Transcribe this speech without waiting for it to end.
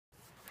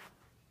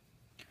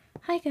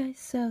Hi guys,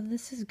 so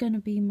this is going to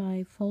be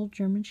my full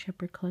German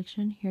Shepherd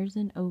collection. Here's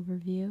an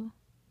overview.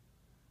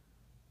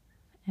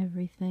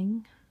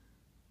 Everything.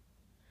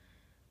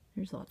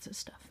 There's lots of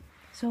stuff.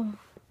 So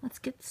let's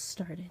get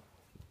started.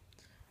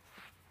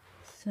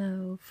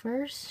 So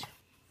first,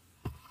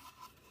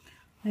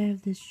 I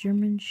have this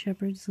German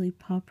Shepherd's leave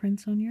paw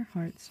prints on your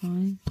heart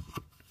sign.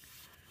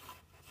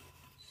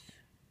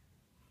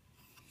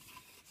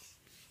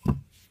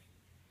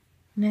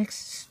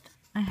 Next,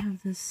 I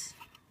have this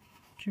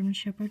German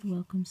Shepherd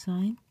welcome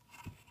sign.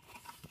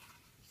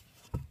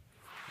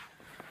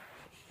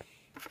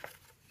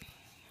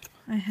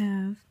 I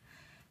have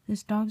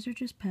this dogs are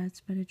just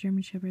pets, but a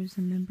German Shepherd is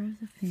a member of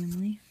the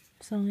family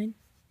sign.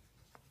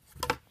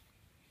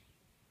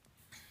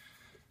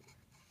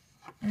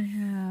 I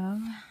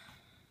have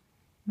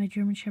my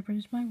German Shepherd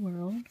is my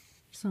world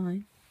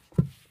sign.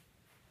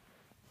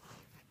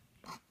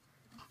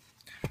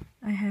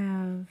 I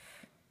have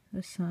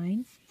a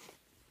sign.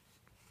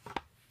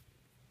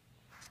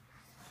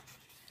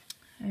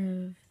 I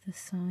have the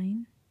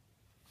sign.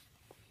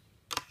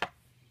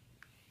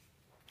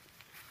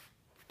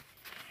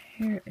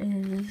 Here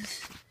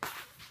is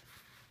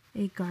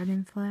a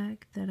garden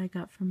flag that I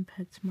got from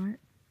PetSmart.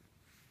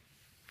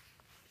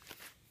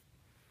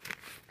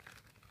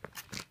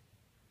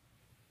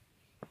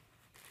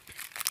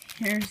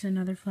 Here's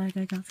another flag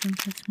I got from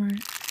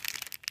PetSmart.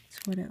 That's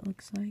what it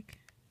looks like.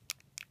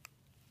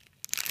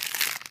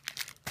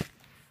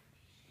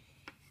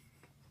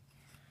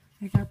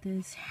 I got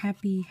this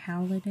Happy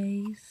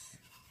Holidays.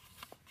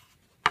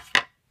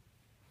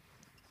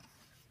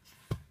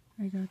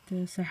 I got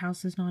this A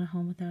House Is Not a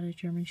Home Without a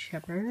German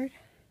Shepherd.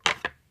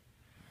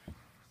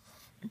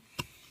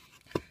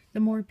 The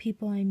more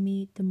people I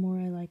meet, the more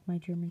I like my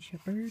German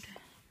Shepherd.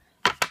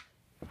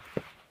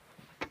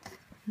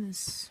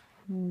 This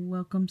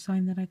welcome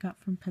sign that I got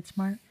from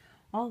PetSmart.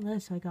 All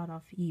this I got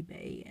off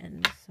eBay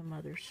and some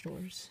other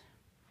stores.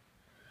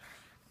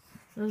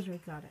 Those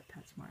I got at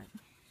PetSmart.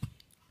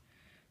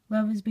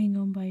 Love is being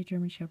owned by a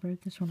German Shepherd.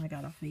 This one I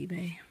got off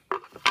eBay.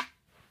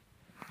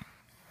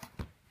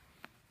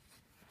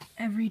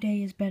 Every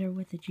day is better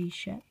with a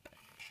G-Shep.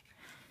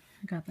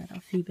 I got that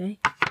off eBay.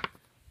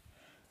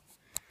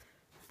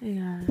 I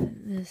got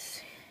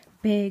this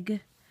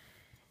big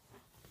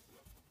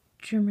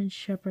German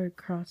Shepherd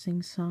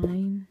crossing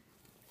sign.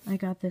 I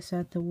got this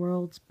at the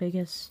world's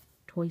biggest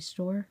toy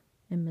store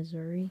in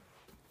Missouri.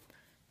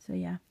 So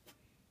yeah.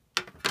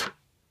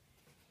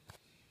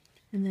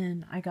 And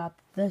then I got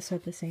this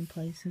at the same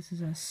place. This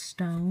is a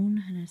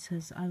stone and it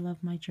says, "I love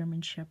my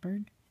German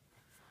Shepherd."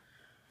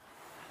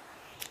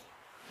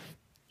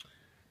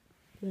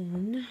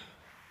 Then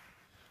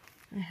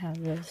I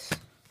have this.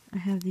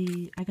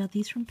 I got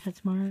these from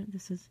PetSmart.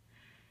 This is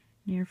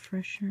an air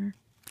freshener.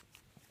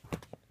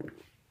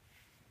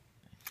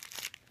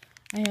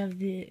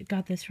 I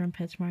got this from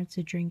PetSmart. It's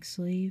a drink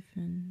sleeve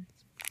and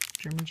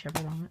German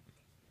Shepherd on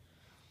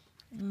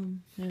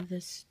it. I have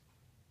this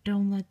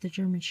 "Don't let the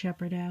German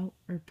Shepherd out,"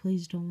 or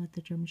 "Please don't let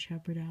the German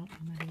Shepherd out," no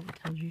matter what it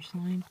tells you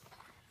sign.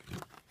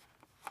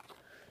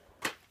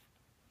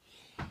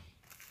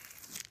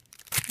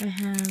 I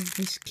have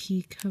this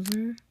key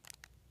cover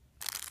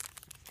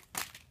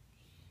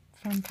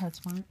from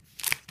PetSmart.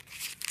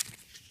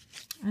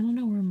 I don't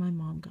know where my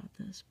mom got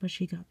this, but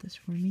she got this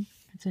for me.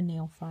 It's a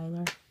nail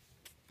filer.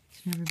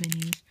 It's never been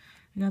used.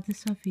 I got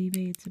this off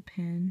eBay. It's a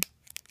pen.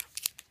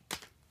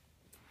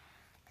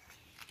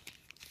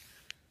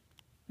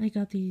 I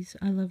got these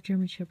I Love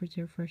German Shepherds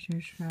air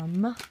fresheners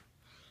from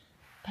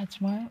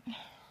PetSmart.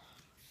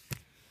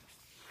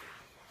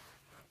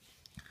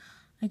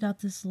 I got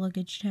this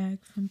luggage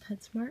tag from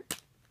PetSmart.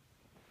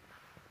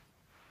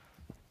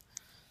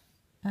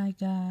 I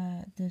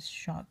got this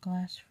shot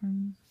glass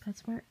from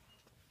PetSmart.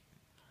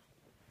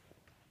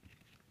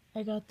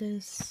 I got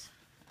this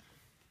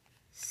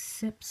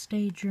Sip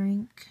Stay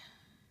Drink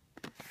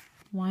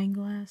wine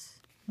glass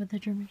with a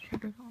German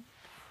Shepherd on it.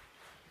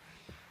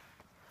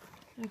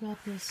 I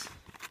got this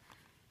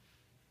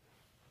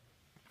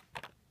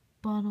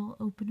bottle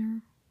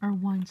opener or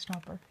wine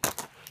stopper.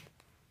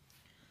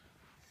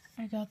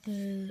 I got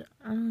I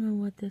don't know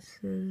what this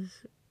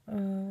is.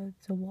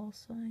 It's a wall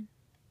sign.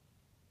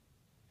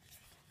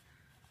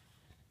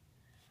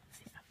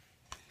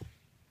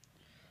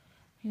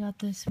 I got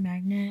this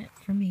magnet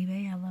from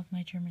eBay. I love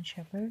my German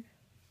Shepherd.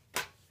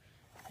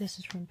 This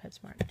is from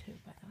PetSmart too,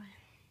 by the way.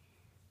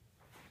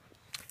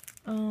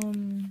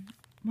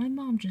 My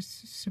mom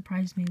just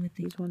surprised me with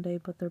these one day,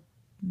 but they're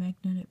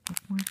magnetic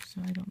bookmarks,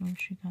 so I don't know if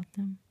she got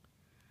them.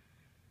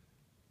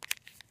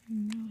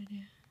 No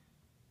idea.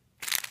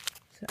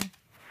 So,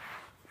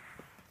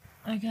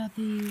 I got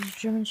these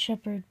German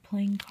Shepherd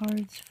playing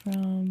cards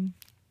from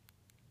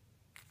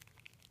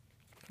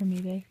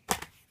eBay.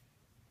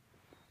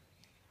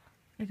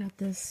 I got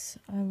this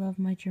I Love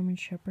My German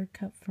Shepherd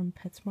cup from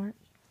PetSmart.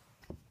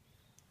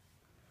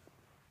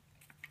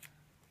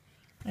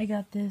 I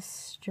got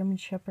this German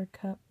Shepherd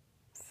cup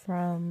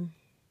from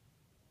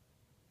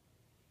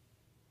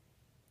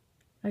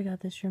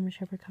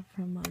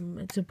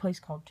it's a place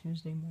called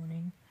Tuesday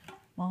Morning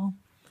Mall.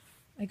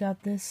 I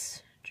got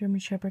this German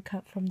Shepherd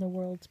cut from the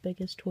world's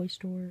biggest toy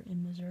store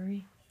in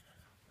Missouri.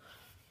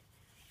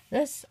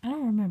 This, I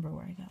don't remember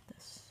where I got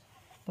this,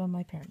 but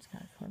my parents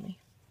got it for me.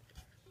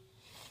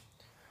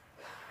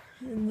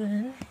 And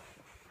then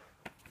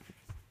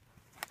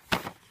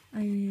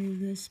I have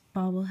this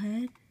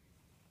bobblehead.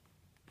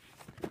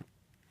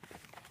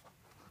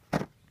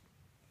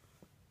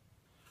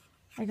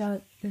 I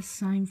got this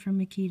sign from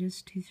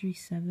Makita's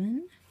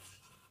 237.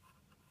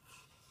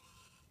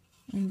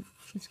 And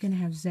it's going to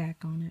have Zach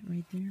on it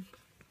right there.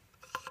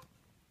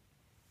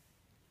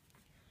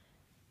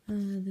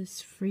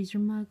 This freezer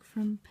mug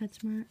from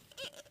PetSmart.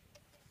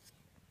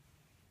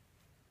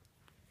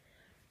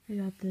 I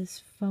got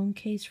this phone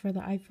case for the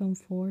iPhone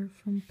 4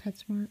 from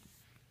PetSmart.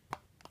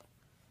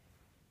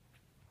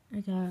 I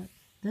got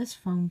this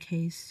phone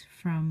case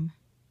from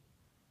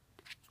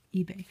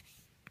eBay.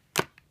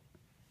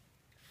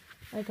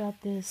 I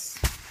got this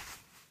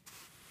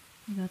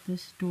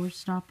door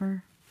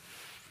stopper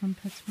from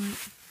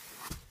PetSmart.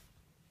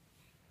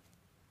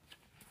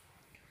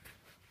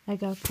 I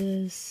got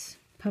this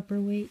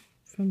Pupperweight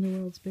from the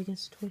world's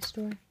biggest toy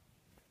store.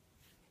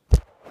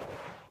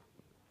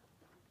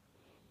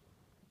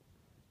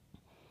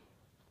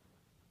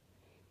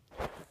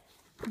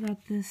 I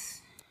got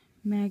this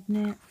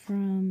magnet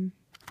from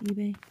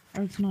eBay.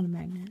 Or it's not a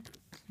magnet.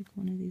 It's like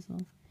one of these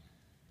little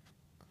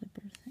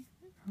clippers thing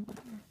or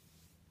whatever.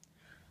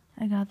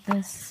 I got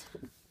this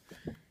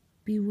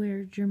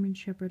Beware German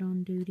Shepherd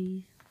on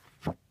Duty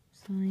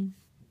sign.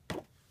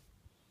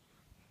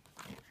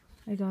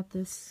 I got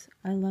this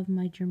I Love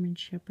My German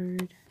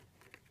Shepherd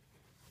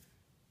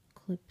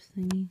clip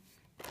thingy.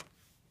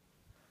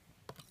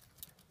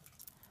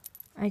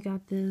 I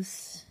got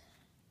this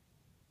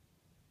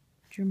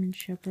German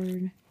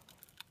Shepherd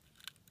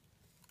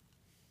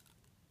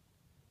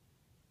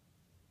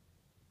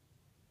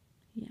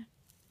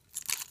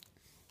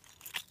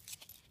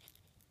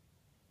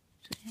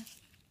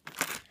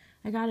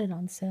I got it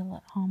on sale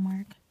at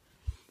Hallmark.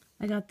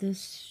 I got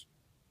this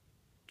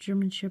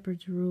German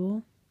Shepherd's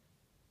Rule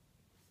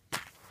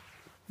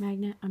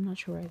magnet. I'm not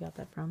sure where I got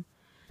that from.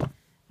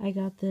 I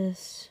got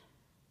this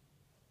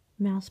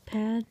mouse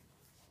pad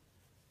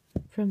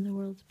from the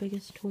world's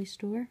biggest toy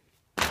store.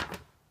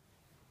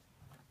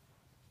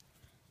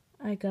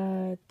 I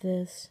got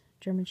this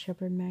German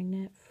Shepherd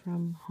magnet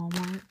from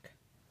Hallmark.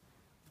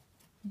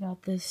 I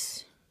got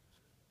this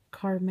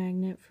car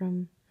magnet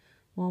from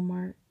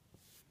Walmart.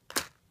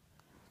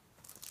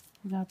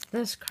 I got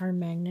this car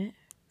magnet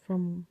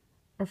from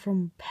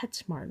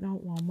PetSmart, not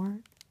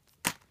Walmart.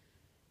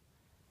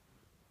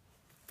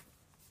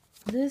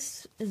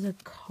 This is a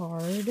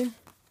card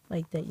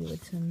like that you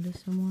would send to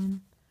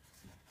someone.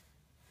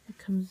 It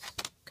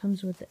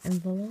comes with the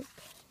envelope.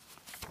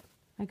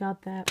 I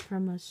got that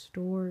from a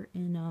store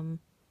in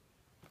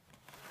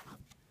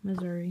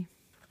Missouri.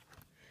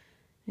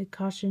 A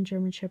caution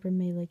German Shepherd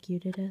may lick you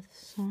to death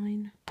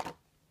sign.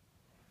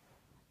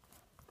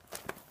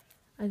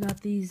 I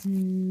got these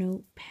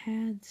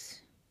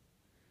notepads.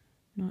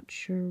 Not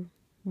sure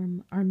where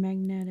our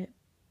magnetic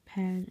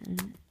pad,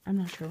 and I'm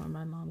not sure where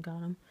my mom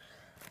got them.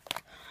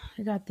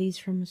 I got these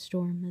from a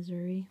store in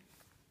Missouri.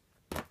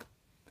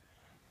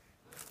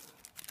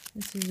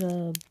 This is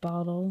a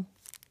bottle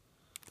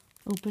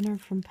opener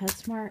from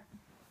PetSmart.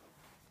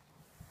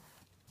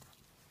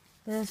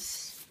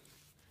 This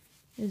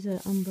is an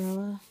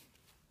umbrella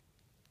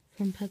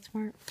from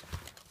PetSmart.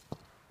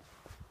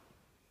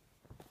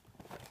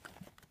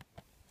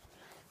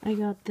 I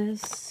got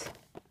this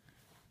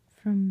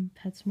from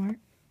PetSmart.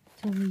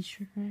 It's a leash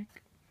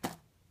rack.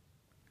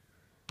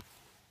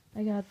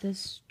 I got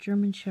this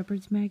German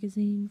Shepherd's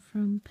magazine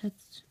from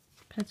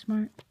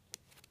PetSmart.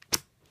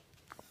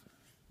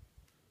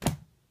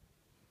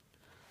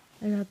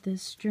 I got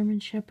this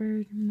German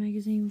Shepherd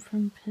magazine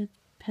from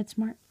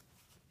PetSmart.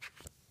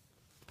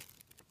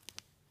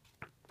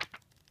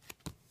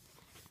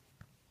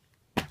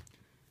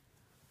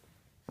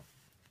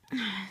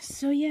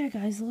 So yeah,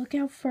 guys, look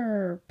out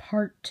for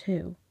part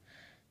 2.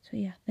 So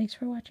yeah, thanks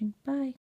for watching. Bye.